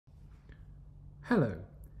Hello.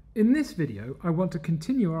 In this video, I want to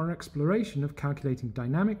continue our exploration of calculating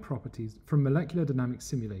dynamic properties from molecular dynamics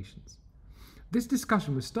simulations. This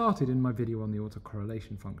discussion was started in my video on the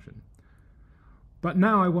autocorrelation function, but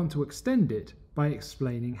now I want to extend it by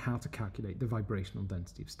explaining how to calculate the vibrational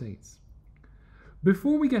density of states.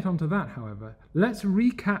 Before we get onto that, however, let's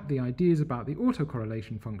recap the ideas about the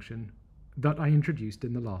autocorrelation function that I introduced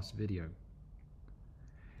in the last video.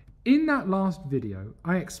 In that last video,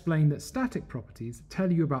 I explained that static properties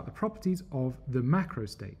tell you about the properties of the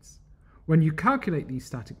macrostates. When you calculate these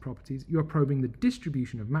static properties, you are probing the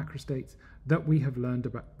distribution of macrostates that we have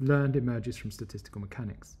learned emerges from statistical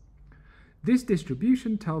mechanics. This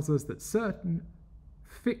distribution tells us that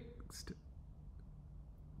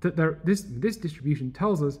this distribution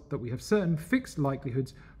tells us that we have certain fixed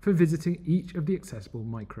likelihoods for visiting each of the accessible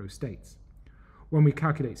microstates. When we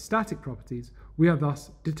calculate static properties, we are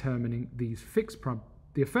thus determining the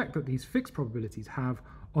effect that these fixed probabilities have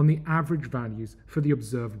on the average values for the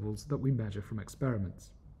observables that we measure from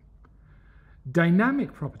experiments.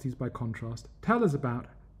 Dynamic properties, by contrast, tell us about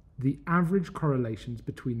the average correlations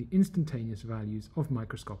between the instantaneous values of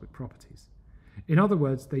microscopic properties. In other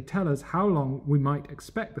words, they tell us how long we might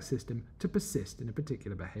expect the system to persist in a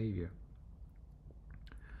particular behavior.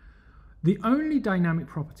 The only dynamic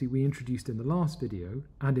property we introduced in the last video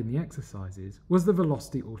and in the exercises was the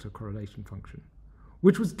velocity autocorrelation function,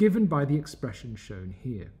 which was given by the expression shown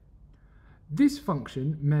here. This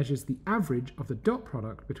function measures the average of the dot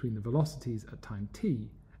product between the velocities at time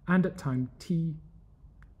t and at time t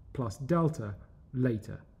plus delta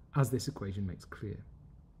later, as this equation makes clear.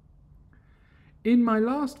 In my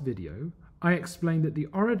last video, I explained that the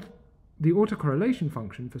autocorrelation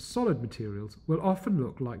function for solid materials will often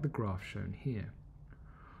look like the graph shown here.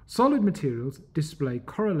 Solid materials display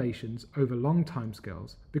correlations over long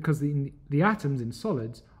timescales because the atoms in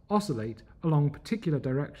solids oscillate along particular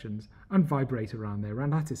directions and vibrate around their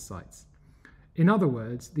lattice sites. In other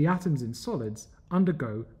words, the atoms in solids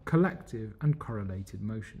undergo collective and correlated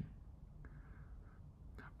motion.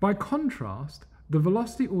 By contrast, the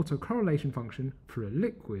velocity autocorrelation function for a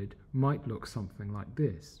liquid might look something like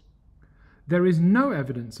this. There is no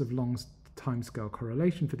evidence of long timescale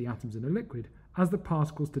correlation for the atoms in a liquid, as the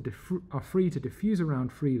particles are free to diffuse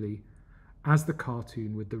around freely, as the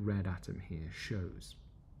cartoon with the red atom here shows.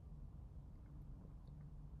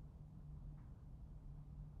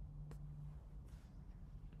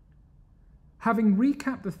 Having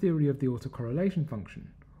recapped the theory of the autocorrelation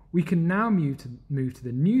function, we can now move to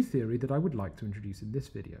the new theory that I would like to introduce in this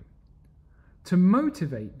video. To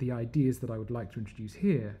motivate the ideas that I would like to introduce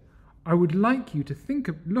here, I would like you to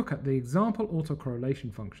look at the example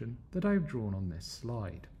autocorrelation function that I have drawn on this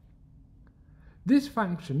slide. This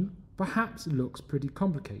function perhaps looks pretty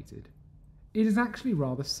complicated. It is actually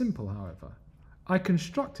rather simple, however. I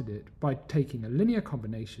constructed it by taking a linear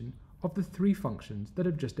combination of the three functions that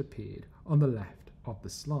have just appeared on the left of the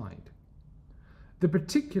slide. The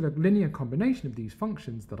particular linear combination of these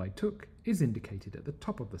functions that I took is indicated at the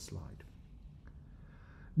top of the slide.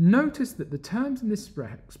 Notice that the terms in this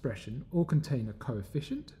expression all contain a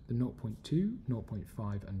coefficient, the 0.2,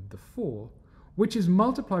 0.5 and the 4, which is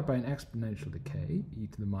multiplied by an exponential decay, e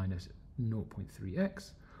to the minus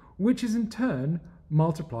 0.3x, which is in turn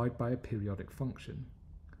multiplied by a periodic function.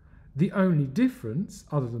 The only difference,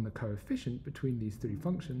 other than the coefficient, between these three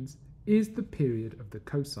functions is the period of the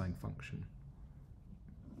cosine function.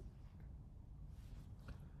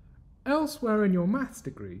 Elsewhere in your maths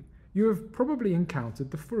degree, you have probably encountered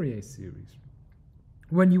the Fourier series.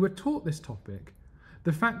 When you were taught this topic,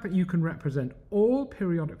 the fact that you can represent all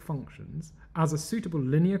periodic functions as a suitable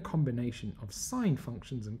linear combination of sine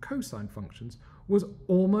functions and cosine functions was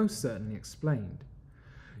almost certainly explained.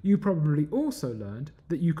 You probably also learned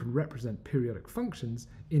that you can represent periodic functions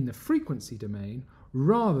in the frequency domain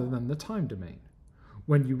rather than the time domain.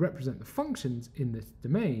 When you represent the functions in this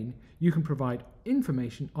domain, you can provide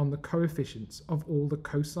information on the coefficients of all the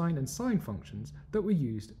cosine and sine functions that were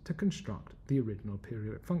used to construct the original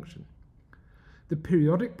periodic function. The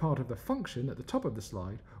periodic part of the function at the top of the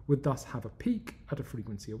slide would thus have a peak at a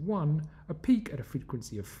frequency of 1, a peak at a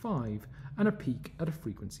frequency of 5, and a peak at a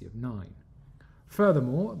frequency of 9.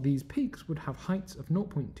 Furthermore, these peaks would have heights of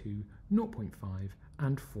 0.2, 0.5,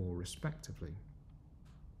 and 4 respectively.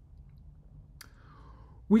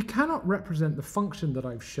 We cannot represent the function that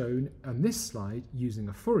I've shown on this slide using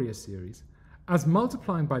a Fourier series, as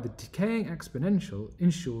multiplying by the decaying exponential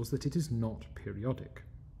ensures that it is not periodic.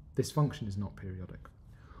 This function is not periodic.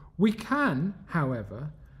 We can,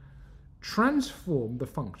 however, transform the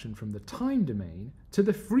function from the time domain to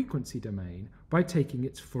the frequency domain by taking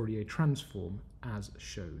its Fourier transform as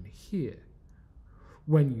shown here.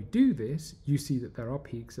 When you do this, you see that there are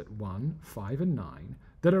peaks at 1, 5, and 9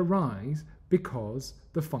 that arise because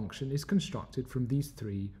the function is constructed from these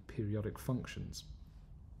three periodic functions.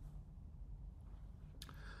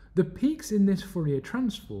 The peaks in this Fourier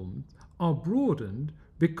transform are broadened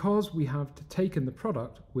because we have taken the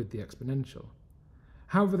product with the exponential.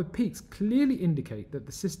 However, the peaks clearly indicate that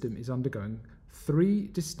the system is undergoing three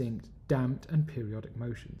distinct damped and periodic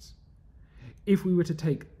motions. If we were to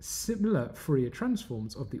take similar Fourier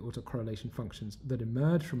transforms of the autocorrelation functions that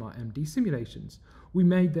emerge from our MD simulations, we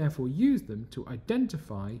may therefore use them to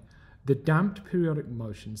identify the damped periodic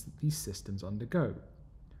motions that these systems undergo.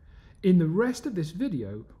 In the rest of this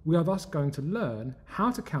video, we are thus going to learn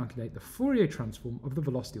how to calculate the Fourier transform of the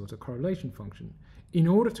velocity autocorrelation function in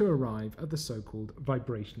order to arrive at the so-called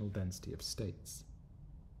vibrational density of states.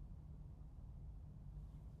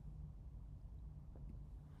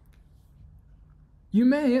 You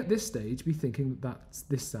may at this stage be thinking that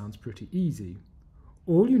this sounds pretty easy.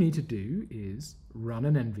 All you need to do is run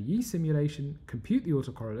an NVE simulation, compute the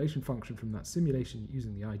autocorrelation function from that simulation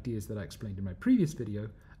using the ideas that I explained in my previous video,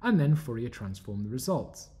 and then Fourier transform the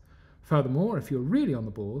results. Furthermore, if you're really on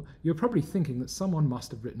the ball, you're probably thinking that someone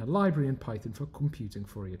must have written a library in Python for computing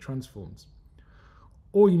Fourier transforms.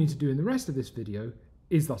 All you need to do in the rest of this video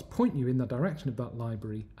is thus point you in the direction of that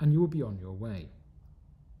library, and you will be on your way.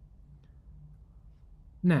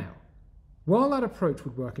 Now, while that approach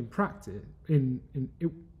would work in practice, it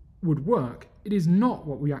is not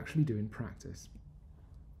what we actually do in practice.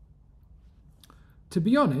 To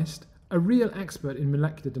be honest, a real expert in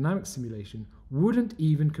molecular dynamics simulation wouldn't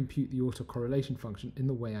even compute the autocorrelation function in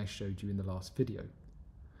the way I showed you in the last video.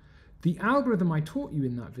 The algorithm I taught you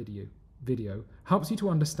in that video helps you to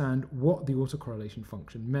understand what the autocorrelation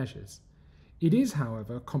function measures. It is,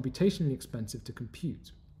 however, computationally expensive to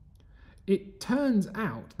compute. It turns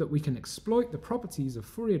out that we can exploit the properties of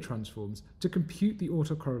Fourier transforms to compute the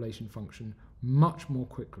autocorrelation function much more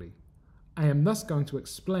quickly. I am thus going to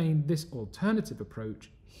explain this alternative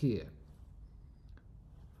approach here.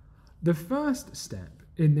 The first step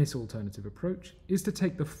in this alternative approach is to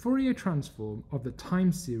take the Fourier transform of the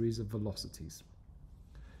time series of velocities.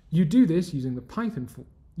 You do this using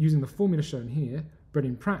the formula shown here, but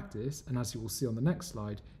in practice, and as you will see on the next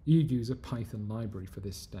slide, you use a Python library for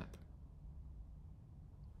this step.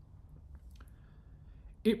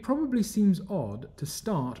 It probably seems odd to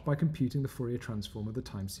start by computing the Fourier transform of the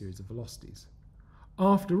time series of velocities.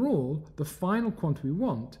 After all, the final quantity we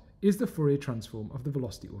want is the Fourier transform of the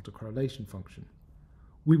velocity autocorrelation function.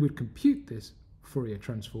 We would compute this Fourier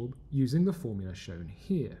transform using the formula shown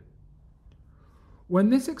here.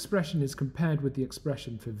 When this expression is compared with the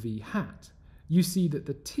expression for v hat, you see that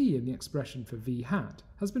the t in the expression for v hat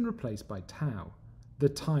has been replaced by tau, the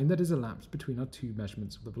time that is elapsed between our two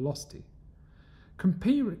measurements of the velocity.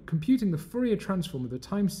 Computing the Fourier transform of the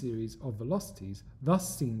time series of velocities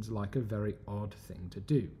thus seems like a very odd thing to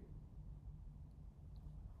do.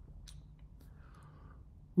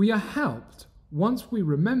 We are helped once we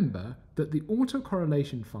remember that the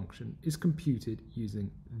autocorrelation function is computed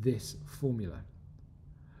using this formula.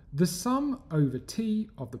 The sum over t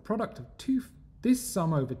of the product of two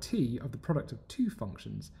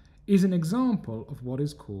functions is an example of what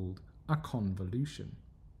is called a convolution.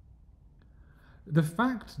 The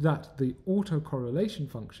fact that the autocorrelation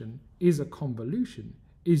function is a convolution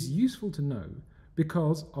is useful to know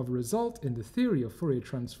because of a result in the theory of Fourier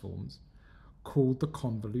transforms called the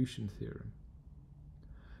convolution theorem.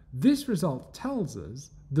 This result tells us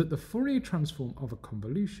that the Fourier transform of a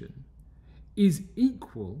convolution is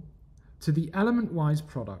equal to the element-wise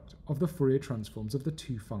product of the Fourier transforms of the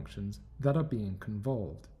two functions that are being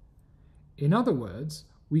convolved. In other words,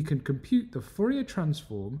 we can compute the Fourier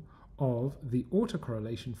transform of the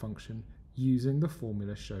autocorrelation function using the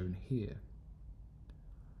formula shown here.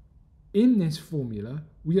 In this formula,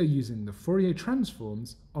 we are using the Fourier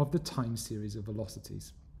transforms of the time series of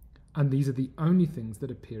velocities, and these are the only things that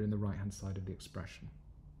appear in the right-hand side of the expression.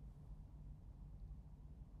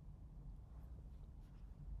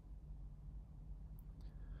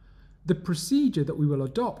 The procedure that we will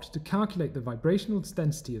adopt to calculate the vibrational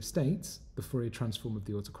density of states, the Fourier transform of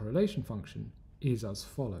the autocorrelation function, is as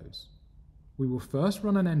follows. We will first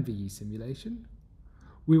run an NVE simulation.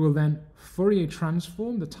 We will then Fourier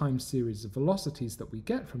transform the time series of velocities that we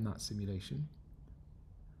get from that simulation.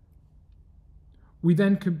 We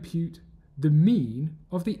then compute the mean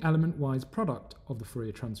of the element-wise product of the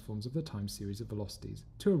Fourier transforms of the time series of velocities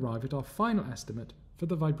to arrive at our final estimate for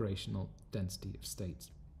the vibrational density of states.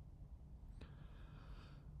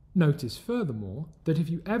 Notice furthermore that if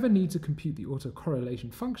you ever need to compute the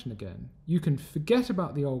autocorrelation function again, you can forget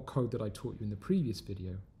about the old code that I taught you in the previous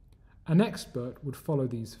video. An expert would follow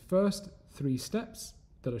these first 3 steps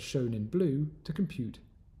that are shown in blue to compute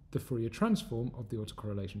the Fourier transform of the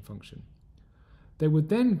autocorrelation function. They would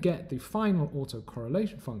then get the final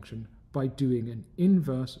autocorrelation function by doing an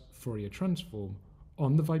inverse Fourier transform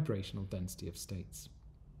on the vibrational density of states.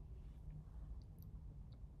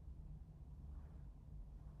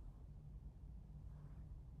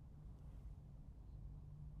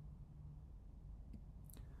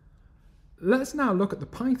 Let's now look at the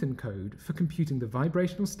Python code for computing the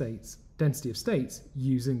vibrational density of states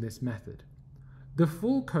using this method. The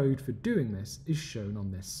full code for doing this is shown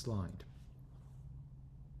on this slide.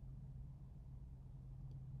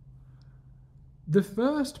 The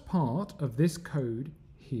first part of this code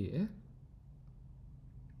here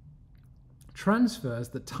transfers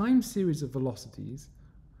the time series of velocities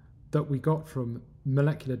that we got from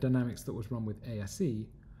molecular dynamics that was run with ASE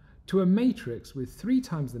to a matrix with 3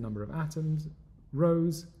 times the number of atoms,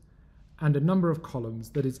 rows, and a number of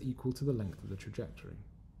columns that is equal to the length of the trajectory.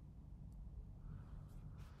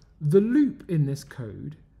 The loop in this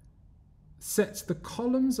code sets the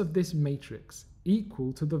columns of this matrix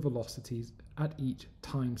equal to the velocities at each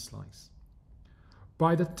time slice.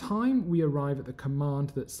 By the time we arrive at the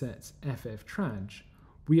command that sets fftraj,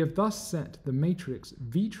 we have thus set the matrix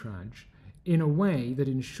vtraj in a way that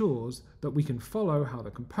ensures that we can follow how the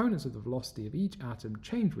components of the velocity of each atom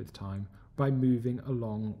change with time by moving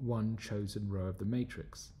along one chosen row of the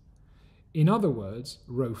matrix. In other words,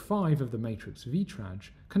 row 5 of the matrix vtraj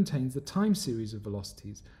contains the time series of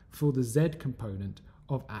velocities for the z component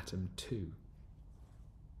of atom 2.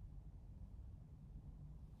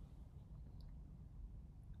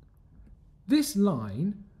 This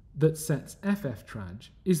line that sets fftraj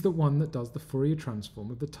is the one that does the Fourier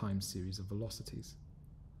transform of the time series of velocities.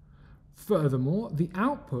 Furthermore, the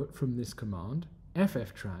output from this command,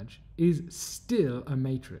 fftraj, is still a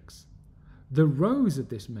matrix. The rows of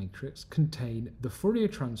this matrix contain the Fourier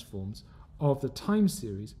transforms of the time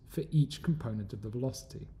series for each component of the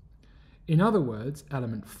velocity. In other words,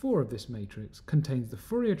 element 4 of this matrix contains the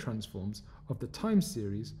Fourier transforms of the time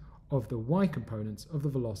series of the y components of the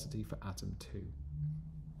velocity for atom 2.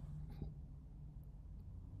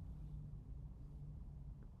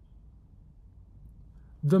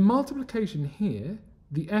 The multiplication here,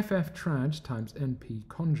 the fftraj times np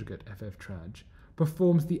conjugate fftraj,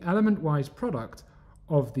 performs the element-wise product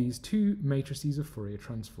of these 2 matrices of Fourier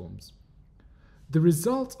transforms. The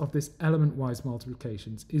result of this element-wise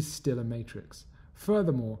multiplications is still a matrix.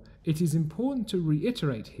 Furthermore, it is important to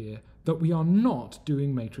reiterate here that we are not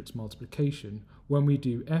doing matrix multiplication when we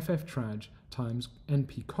do fftraj times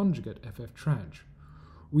np conjugate fftraj.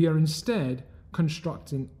 We are instead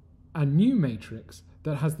constructing a new matrix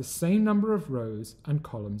that has the same number of rows and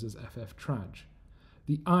columns as fftraj.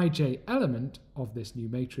 The ij element of this new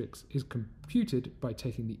matrix is computed by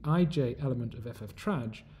taking the ij element of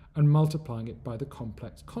fftraj and multiplying it by the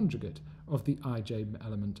complex conjugate of the ij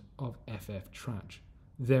element of fftraj.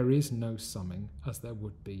 There is no summing as there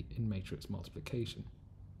would be in matrix multiplication.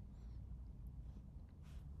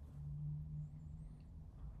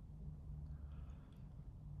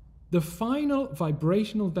 The final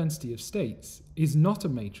vibrational density of states is not a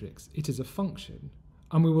matrix, it is a function,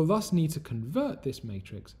 and we will thus need to convert this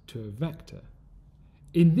matrix to a vector.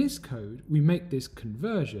 In this code, we make this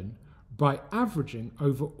conversion by averaging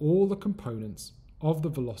over all the components of the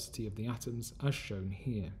velocity of the atoms as shown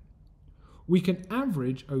here. We can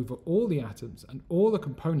average over all the atoms and all the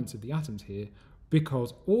components of the atoms here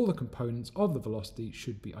because all the components of the velocity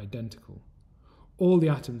should be identical. All the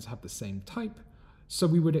atoms have the same type, so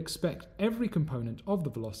we would expect every component of the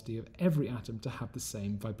velocity of every atom to have the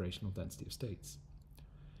same vibrational density of states.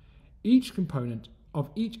 Each component of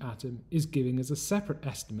each atom is giving us a separate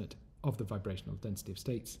estimate of the vibrational density of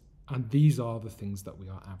states, and these are the things that we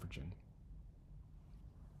are averaging.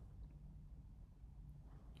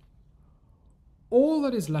 All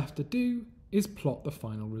that is left to do is plot the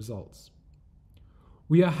final results.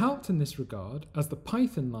 We are helped in this regard as the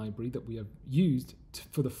Python library that we have used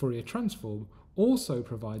for the Fourier transform also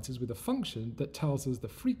provides us with a function that tells us the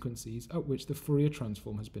frequencies at which the Fourier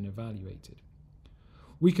transform has been evaluated.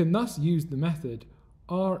 We can thus use the method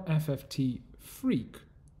rfftfreq,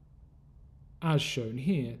 as shown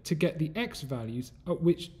here, to get the x values at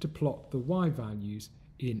which to plot the y values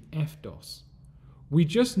in FDOS. We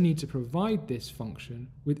just need to provide this function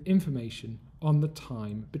with information on the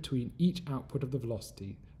time between each output of the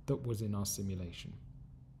velocity that was in our simulation.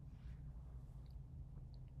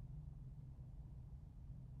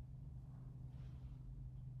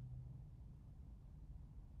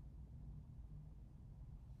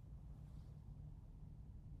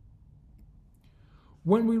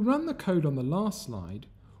 When we run the code on the last slide,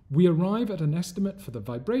 we arrive at an estimate for the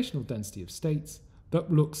vibrational density of states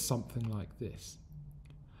that looks something like this.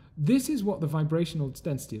 This is what the vibrational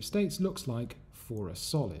density of states looks like for a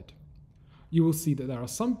solid. You will see that there are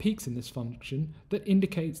some peaks in this function that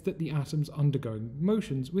indicates that the atom's undergoing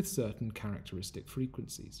motions with certain characteristic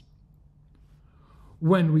frequencies.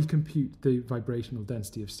 When we compute the vibrational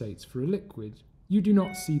density of states for a liquid, you do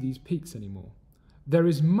not see these peaks anymore. There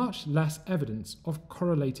is much less evidence of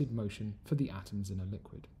correlated motion for the atoms in a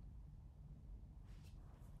liquid.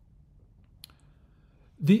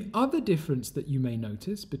 The other difference that you may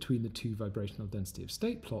notice between the two vibrational density of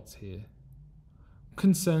state plots here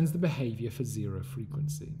concerns the behavior for zero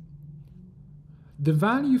frequency. The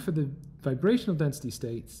value for the vibrational density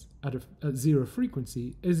states at zero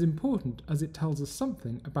frequency is important as it tells us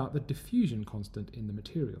something about the diffusion constant in the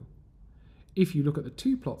material. If you look at the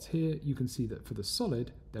two plots here, you can see that for the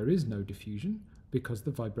solid there is no diffusion because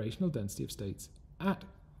the vibrational density of states at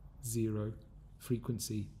zero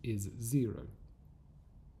frequency is 0.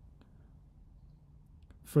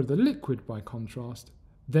 For the liquid, by contrast,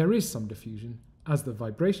 there is some diffusion as the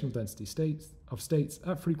vibrational density of states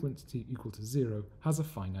at frequency equal to 0 has a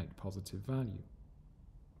finite positive value.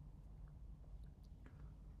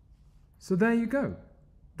 So there you go.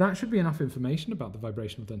 That should be enough information about the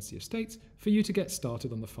vibrational density of states for you to get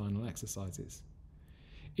started on the final exercises.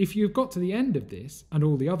 If you've got to the end of this and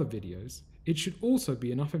all the other videos, it should also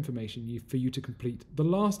be enough information for you to complete the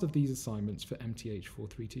last of these assignments for MTH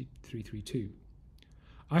 43332.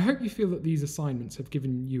 I hope you feel that these assignments have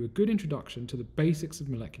given you a good introduction to the basics of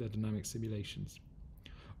molecular dynamics simulations.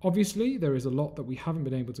 Obviously, there is a lot that we haven't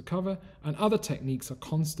been able to cover, and other techniques are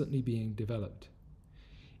constantly being developed.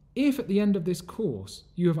 If at the end of this course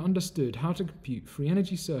you have understood how to compute free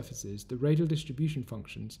energy surfaces, the radial distribution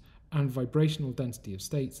functions, and vibrational density of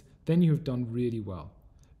states, then you have done really well.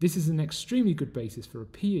 This is an extremely good basis for a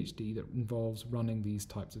PhD that involves running these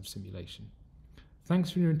types of simulation.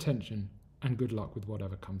 Thanks for your attention, and good luck with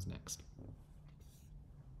whatever comes next.